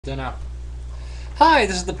Dunno. Hi,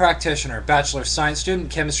 this is the practitioner, bachelor of science student,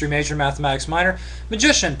 chemistry major, mathematics minor,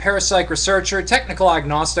 magician, parapsych researcher, technical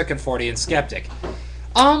agnostic, and Fortean skeptic.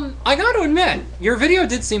 I got to admit, your video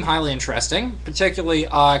did seem highly interesting, particularly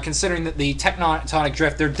considering that the tectonic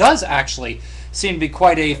drift, there does actually seem to be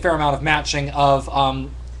quite a fair amount of matching of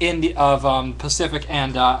Pacific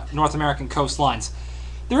and North American coastlines.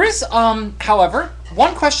 There is, however,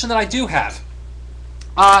 one question that I do have.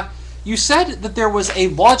 You said that there was a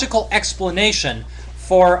logical explanation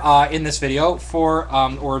for, in this video, for,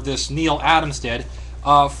 or this Neal Adams did,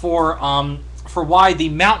 for why the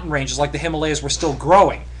mountain ranges like the Himalayas were still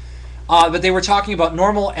growing. But they were talking about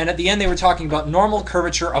normal, and at the end they were talking about normal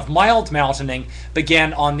curvature of mild mountaining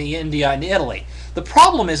began on the India and Italy. The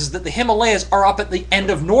problem is that the Himalayas are up at the end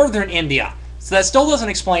of northern India, so that still doesn't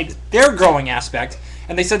explain their growing aspect.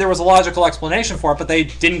 And they said there was a logical explanation for it, but they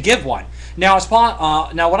didn't give one. Now,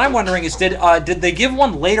 now what I'm wondering is, did they give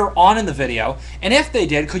one later on in the video? And if they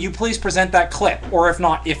did, could you please present that clip? Or if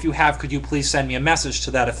not, if you have, could you please send me a message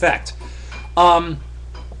to that effect? And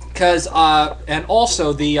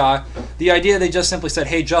also the idea, they just simply said,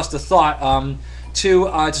 hey, just a thought,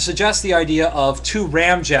 to suggest the idea of two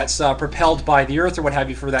ramjets propelled by the Earth or what have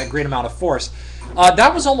you for that great amount of force.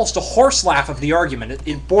 That was almost a horse laugh of the argument.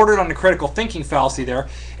 It bordered on the critical thinking fallacy there,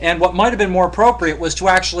 and what might have been more appropriate was to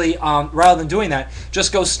actually, rather than doing that,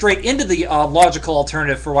 just go straight into the logical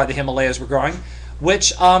alternative for why the Himalayas were growing,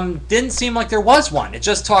 which didn't seem like there was one. It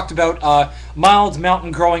just talked about mild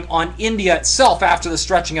mountain growing on India itself after the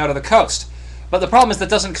stretching out of the coast. But the problem is that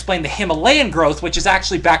doesn't explain the Himalayan growth, which is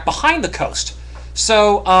actually back behind the coast.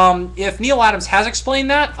 So if Neal Adams has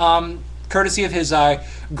explained that, courtesy of his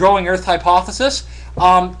growing Earth hypothesis,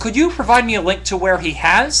 could you provide me a link to where he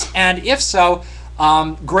has? And if so,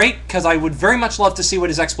 great, because I would very much love to see what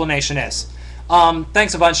his explanation is.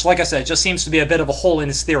 Thanks a bunch. Like I said, it just seems to be a bit of a hole in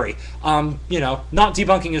his theory. You know, not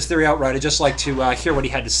debunking his theory outright. I'd just like to hear what he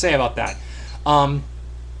had to say about that.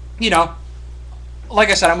 You know, like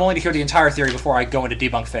I said, I'm willing to hear the entire theory before I go into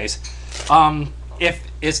debunk phase, if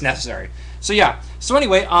it's necessary. So yeah. So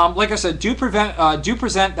anyway, like I said, do present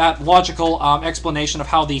that logical explanation of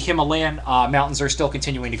how the Himalayan mountains are still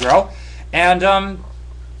continuing to grow, and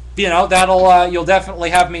you know, that'll you'll definitely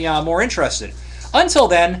have me more interested. Until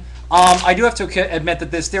then, I do have to admit that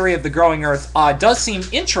this theory of the growing Earth does seem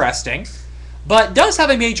interesting, but does have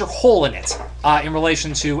a major hole in it in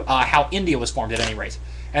relation to how India was formed, at any rate,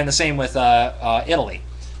 and the same with Italy,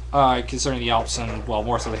 concerning the Alps and, well,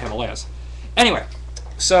 north of the Himalayas. Anyway.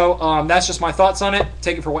 So that's just my thoughts on it.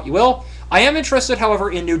 Take it for what you will. I am interested,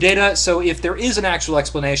 however, in new data, so if there is an actual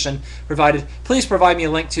explanation provided, please provide me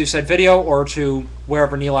a link to said video or to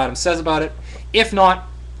wherever Neal Adams says about it. If not,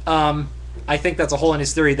 I think that's a hole in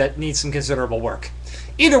his theory that needs some considerable work.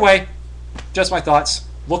 Either way, just my thoughts.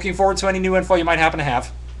 Looking forward to any new info you might happen to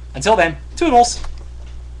have. Until then, toodles!